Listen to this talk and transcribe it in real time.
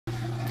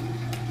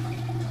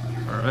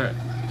Alright.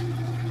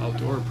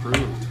 Outdoor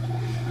approved.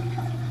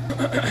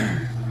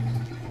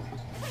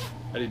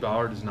 Eddie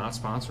Bauer does not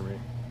sponsor me.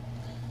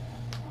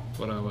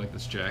 But I like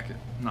this jacket.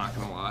 Not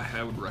gonna lie,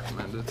 I would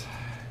recommend it.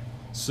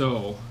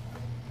 So,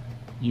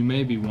 you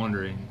may be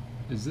wondering,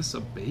 is this a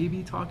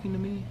baby talking to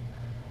me?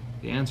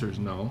 The answer is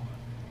no.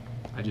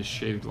 I just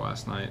shaved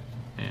last night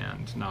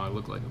and now I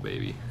look like a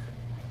baby. It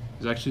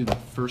was actually the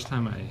first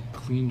time I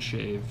clean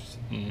shaved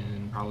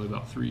in probably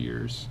about 3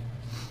 years.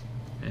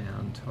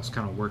 And I was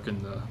kind of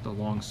working the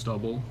long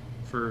stubble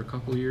for a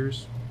couple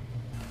years.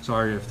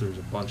 Sorry if there's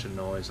a bunch of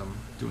noise. I'm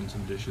doing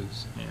some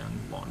dishes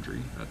and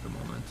laundry at the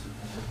moment.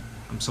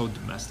 I'm so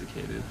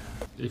domesticated.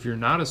 If you're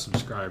not a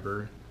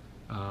subscriber,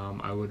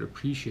 I would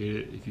appreciate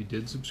it if you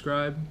did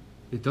subscribe.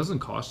 It doesn't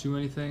cost you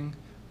anything.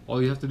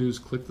 All you have to do is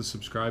click the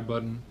subscribe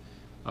button.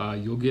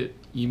 You'll get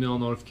email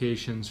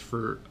notifications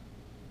for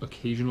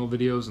occasional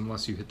videos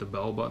unless you hit the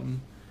bell button,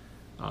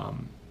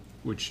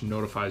 which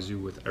notifies you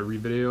with every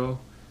video.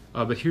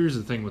 But here's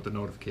the thing with the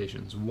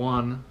notifications.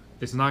 One,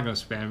 it's not going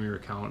to spam your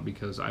account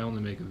because I only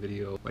make a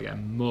video like at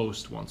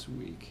most once a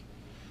week.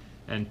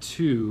 And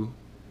two,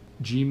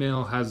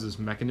 Gmail has this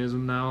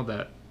mechanism now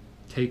that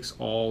takes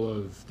all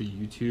of the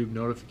YouTube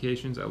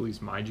notifications, at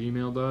least my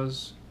Gmail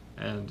does,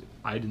 and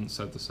I didn't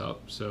set this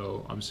up,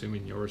 so I'm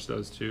assuming yours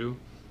does too.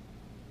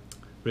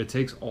 But it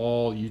takes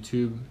all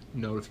YouTube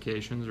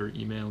notifications or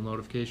email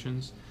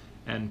notifications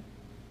and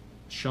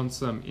shunts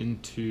them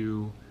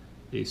into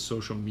a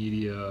social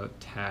media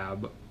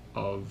tab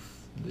of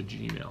the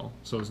Gmail.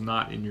 So it's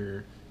not in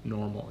your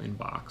normal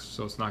inbox.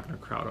 So it's not going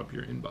to crowd up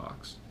your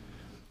inbox.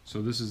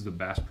 So this is the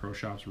Bass Pro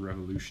Shops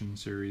Revolution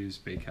Series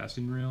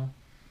baitcasting reel.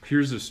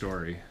 Here's the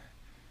story.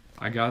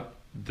 I got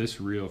this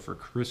reel for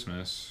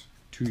Christmas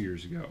 2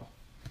 years ago.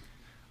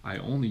 I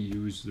only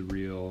used the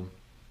reel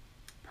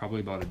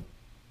probably about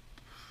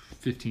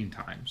 15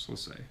 times,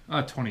 let's say,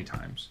 20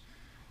 times.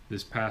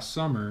 This past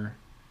summer,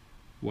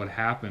 what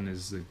happened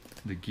is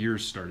the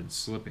gears started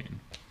slipping.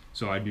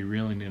 So I'd be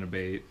reeling in a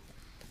bait,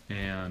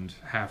 and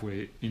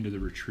halfway into the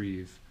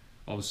retrieve,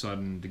 all of a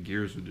sudden the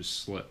gears would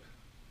just slip,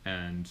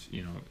 and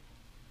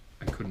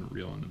I couldn't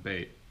reel in the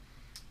bait.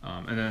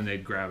 And then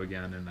they'd grab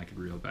again, and I could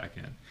reel back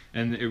in.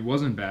 And it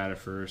wasn't bad at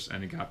first,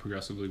 and it got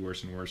progressively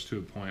worse and worse to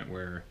a point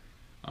where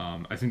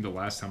I think the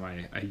last time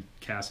I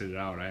casted it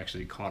out, I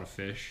actually caught a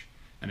fish.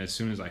 And as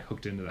soon as I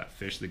hooked into that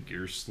fish, the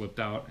gears slipped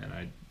out, and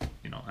I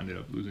ended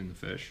up losing the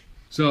fish.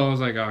 So I was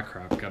like, oh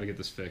crap, gotta get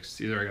this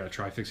fixed. Either I gotta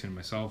try fixing it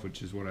myself,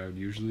 which is what I would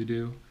usually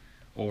do,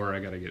 or I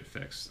gotta get it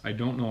fixed. I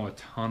don't know a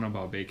ton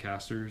about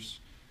baitcasters,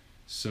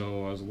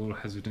 so I was a little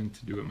hesitant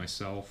to do it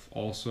myself.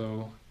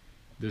 Also,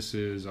 this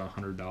is a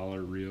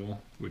 $100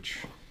 reel, which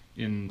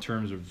in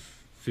terms of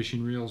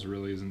fishing reels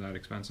really isn't that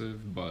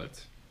expensive,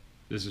 but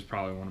this is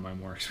probably one of my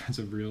more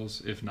expensive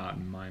reels, if not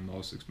my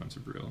most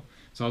expensive reel.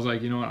 So I was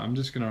like, you know what, I'm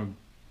just gonna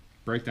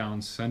break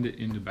down, send it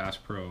into Bass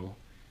Pro,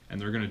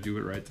 and they're gonna do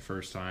it right the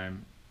first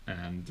time,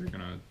 and they're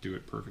gonna do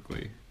it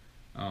perfectly.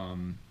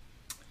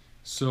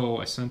 So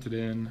I sent it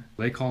in.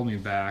 They called me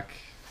back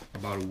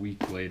about a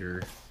week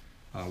later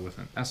with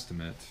an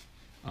estimate,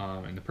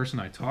 and the person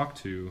I talked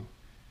to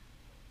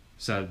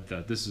said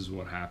that this is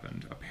what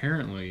happened.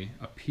 Apparently,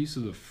 a piece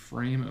of the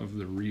frame of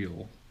the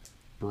reel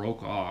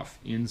broke off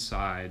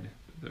inside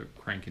the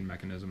cranking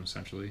mechanism,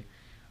 essentially,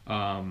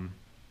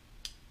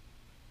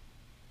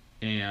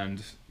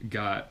 and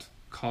got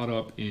caught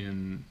up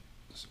in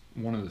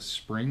one of the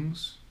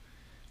springs,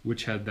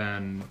 which had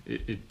then,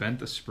 it bent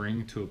the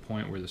spring to a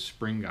point where the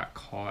spring got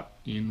caught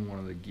in one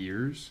of the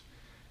gears,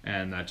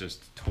 and that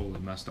just totally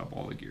messed up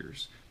all the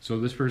gears. So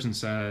this person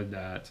said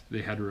that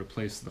they had to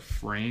replace the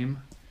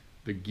frame,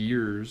 the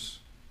gears,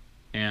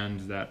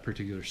 and that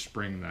particular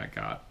spring that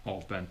got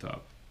all bent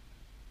up,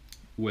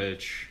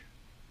 which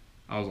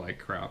I was like,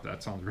 crap,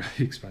 that sounds really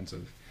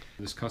expensive.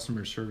 This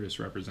customer service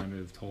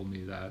representative told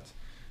me that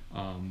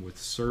with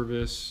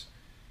service,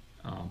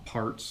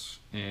 parts,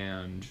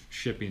 and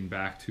shipping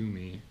back to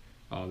me,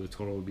 the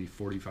total would be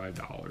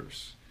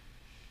 $45,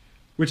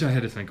 which I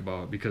had to think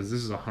about because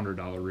this is a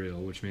 $100 reel,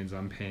 which means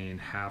I'm paying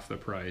half the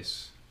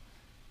price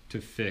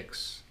to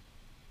fix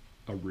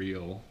a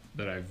reel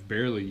that I've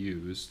barely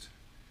used.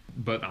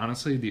 But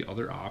honestly, the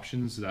other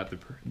options that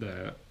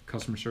the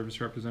customer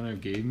service representative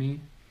gave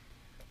me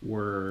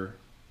were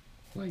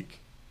like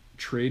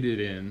traded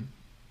in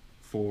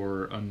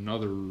for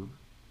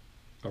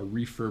a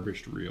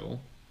refurbished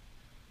reel,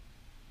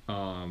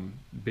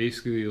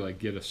 basically like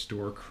get a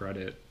store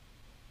credit,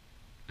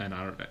 and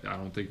I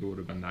don't think it would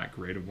have been that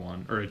great of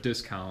one, or a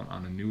discount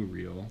on a new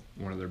reel,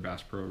 one of their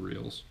Bass Pro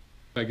reels.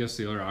 I guess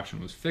the other option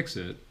was fix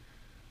it,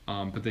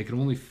 but they could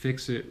only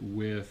fix it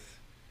with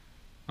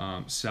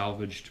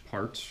salvaged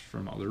parts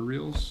from other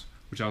reels,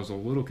 which I was a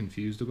little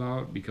confused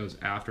about because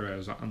after I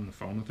was on the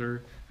phone with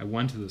her, I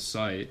went to the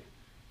site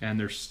and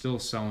they're still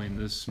selling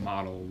this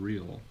model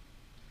reel.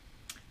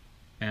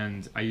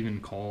 And I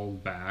even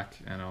called back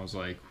and I was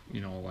like,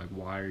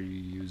 why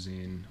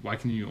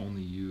can you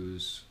only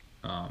use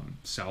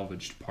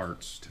salvaged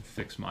parts to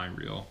fix my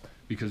reel?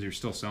 Because you're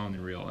still selling the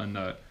reel. And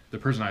the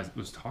person I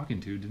was talking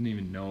to didn't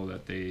even know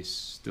that they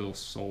still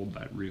sold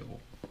that reel,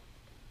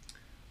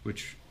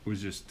 which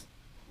was just,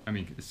 I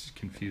mean, it's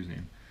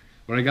confusing.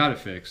 But I got it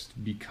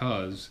fixed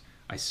because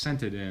I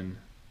sent it in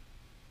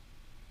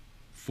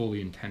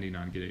fully intending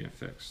on getting it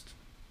fixed.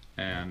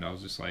 And I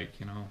was just like,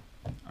 you know,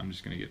 I'm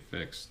just going to get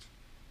fixed.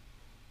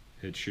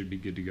 It should be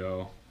good to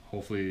go.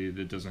 Hopefully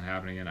that doesn't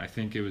happen again. I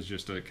think it was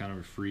just a kind of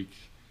a freak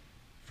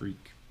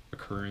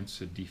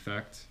occurrence, a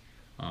defect.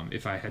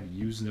 If I had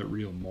used that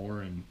reel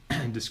more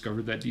and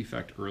discovered that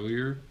defect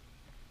earlier,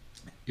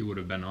 it would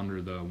have been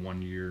under the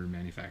 1-year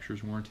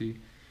manufacturer's warranty.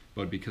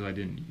 But because I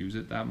didn't use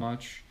it that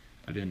much,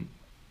 I didn't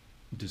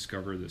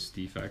discover this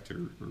defect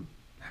or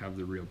have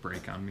the reel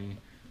break on me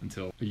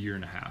until 1.5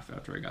 years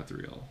after I got the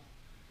reel.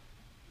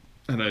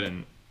 And I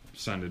didn't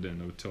send it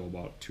in until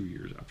about 2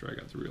 years after I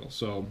got the reel.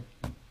 So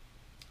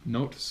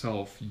note to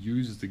self,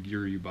 use the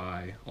gear you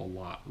buy a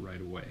lot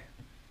right away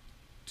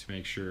to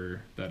make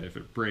sure that if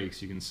it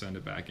breaks, you can send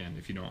it back in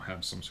if you don't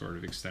have some sort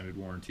of extended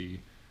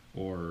warranty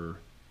or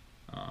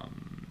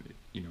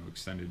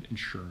extended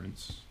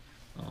insurance.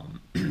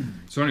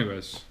 So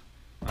anyways,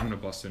 I'm gonna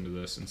bust into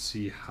this and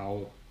see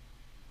how.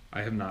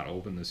 I have not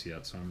opened this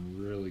yet, so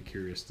I'm really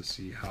curious to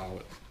see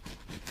how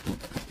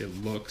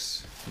it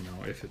looks, you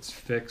know, if it's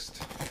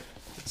fixed,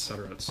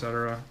 etc.,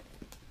 etc.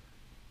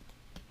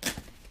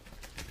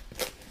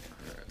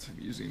 Alright, I'm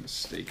using a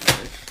steak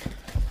knife.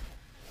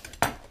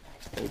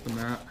 Open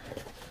that.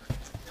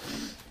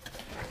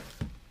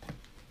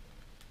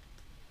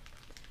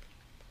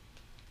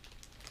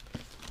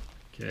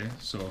 Okay,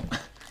 so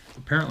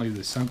apparently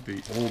they sent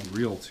the old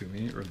reel to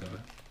me, or the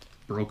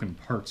broken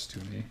parts to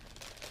me.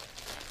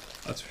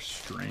 That's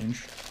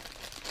strange.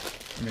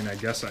 I mean, I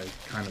guess I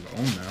kind of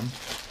own them.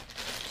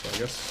 So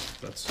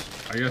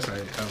I guess I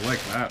like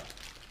that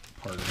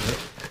part of it.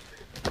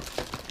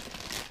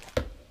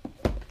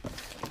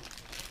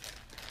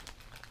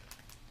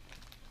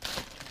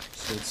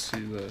 So let's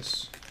see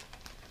this.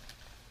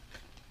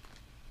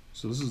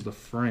 So this is the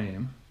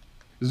frame.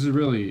 This is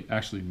really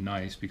actually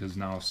nice because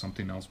now if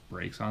something else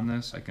breaks on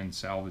this, I can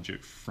salvage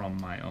it from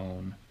my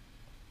own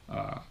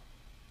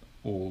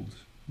old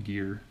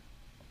gear.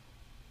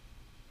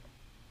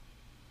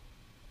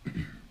 I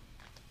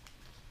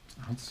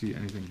don't see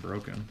anything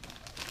broken.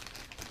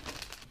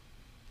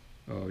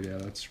 Oh yeah,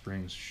 that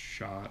spring's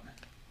shot.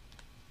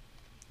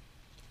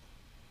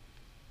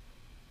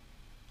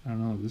 I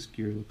don't know, this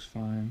gear looks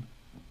fine.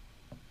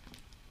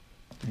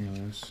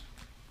 Anyways,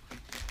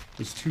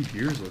 those two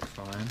gears look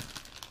fine.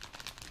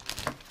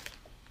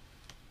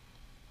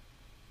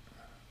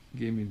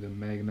 Gave me the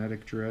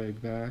magnetic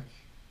drag back.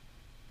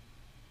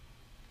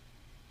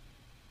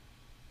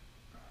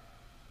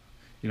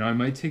 You know, I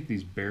might take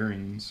these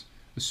bearings,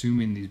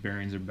 assuming these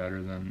bearings are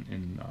better than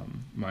in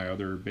my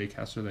other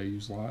baitcaster that I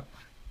use a lot.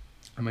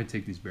 I might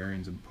take these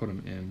bearings and put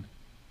them in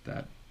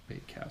that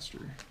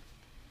baitcaster.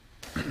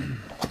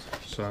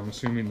 So I'm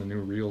assuming the new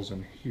reel's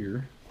in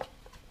here.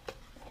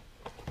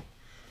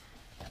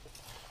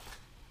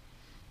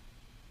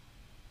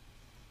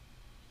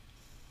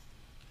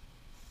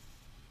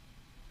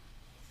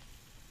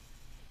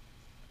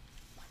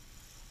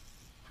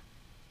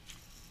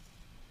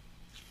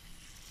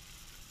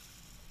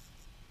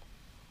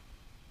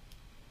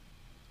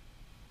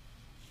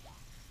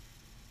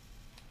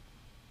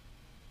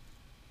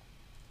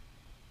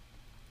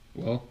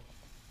 Well,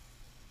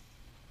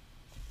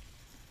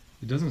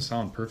 it doesn't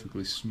sound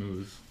perfectly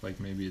smooth like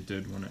maybe it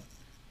did when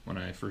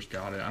I first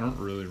got it. I don't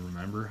really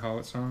remember how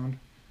it sounded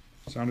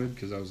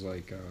because that was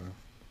like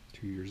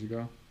 2 years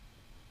ago.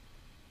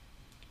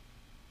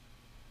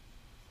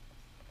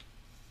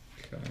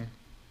 Okay.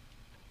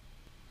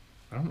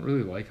 I don't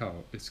really like how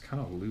it's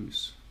kind of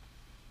loose.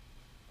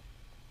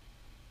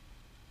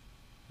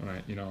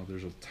 When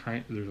there's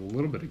a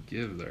little bit of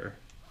give there.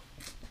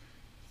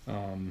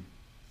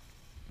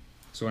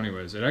 So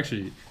anyways,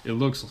 it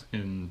looks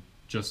in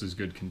just as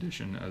good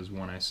condition as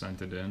when I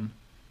sent it in,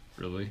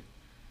 really.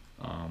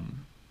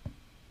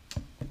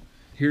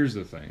 Here's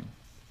the thing.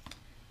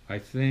 I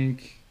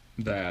think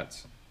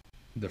that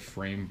the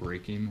frame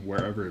breaking,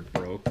 wherever it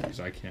broke, because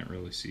I can't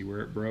really see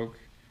where it broke,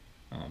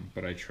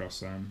 but I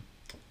trust them.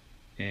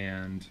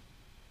 And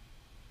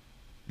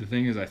the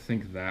thing is, I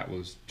think that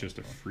was just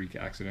a freak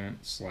accident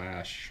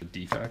 /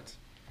 defect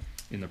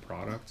in the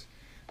product,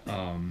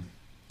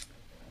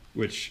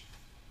 which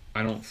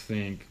I don't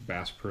think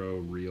Bass Pro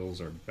reels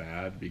are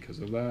bad because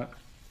of that.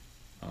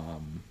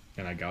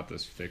 And I got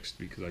this fixed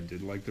because I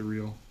did like the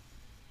reel.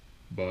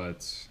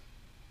 But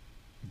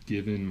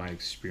given my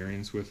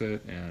experience with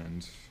it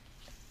and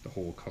the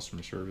whole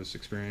customer service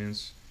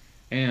experience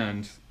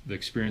and the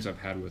experience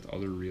I've had with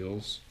other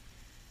reels,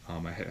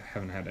 I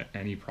haven't had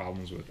any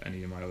problems with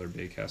any of my other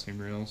baitcasting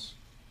reels.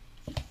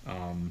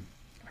 I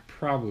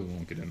probably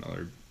won't get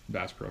another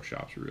Bass Pro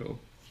Shops reel.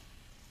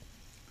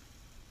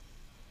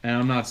 And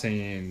I'm not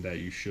saying that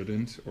you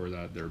shouldn't or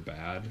that they're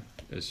bad.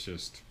 It's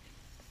just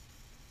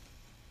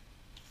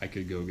I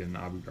could go get an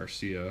Abu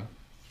Garcia,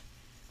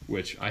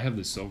 which I have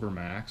the Silver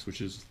Max, which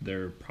is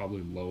their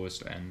probably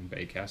lowest end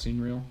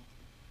baitcasting reel.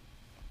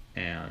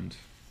 and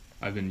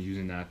I've been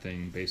using that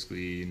thing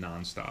basically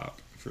nonstop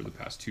for the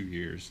past 2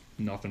 years.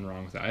 Nothing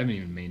wrong with it. I haven't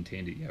even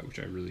maintained it yet, which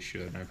I really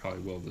should, and I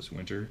probably will this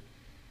winter.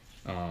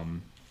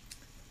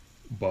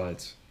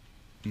 But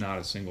not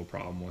a single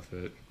problem with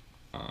it.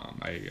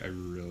 I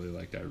really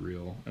like that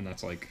reel, and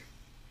that's like,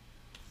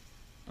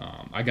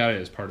 I got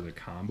it as part of the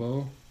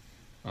combo,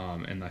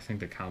 and I think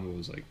the combo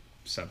was like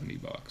 $70.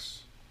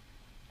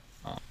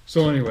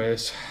 So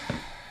anyways,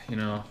 you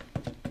know,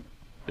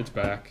 it's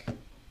back.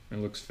 It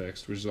looks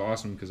fixed, which is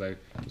awesome because I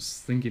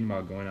was thinking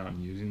about going out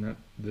and using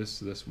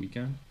this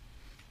weekend.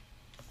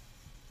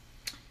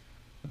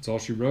 That's all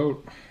she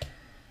wrote.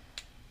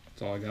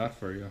 That's all I got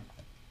for you.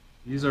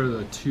 These are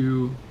the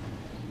 2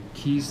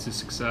 keys to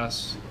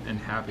success and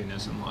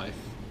happiness in life,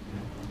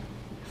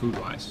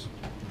 food-wise.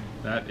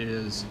 That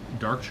is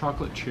dark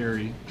chocolate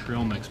cherry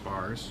trail mix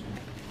bars.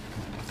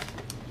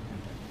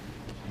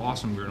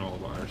 Awesome granola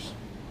bars.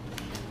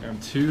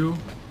 And 2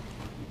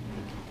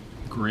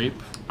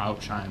 grape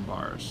outshine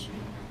bars.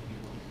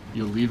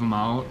 You'll leave them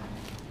out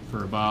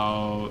for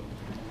about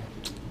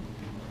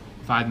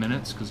 5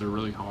 minutes because they're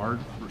really hard,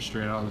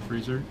 straight out of the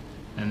freezer,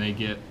 and they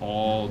get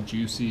all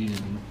juicy,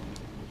 and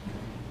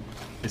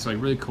it's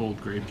like really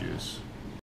cold grape juice.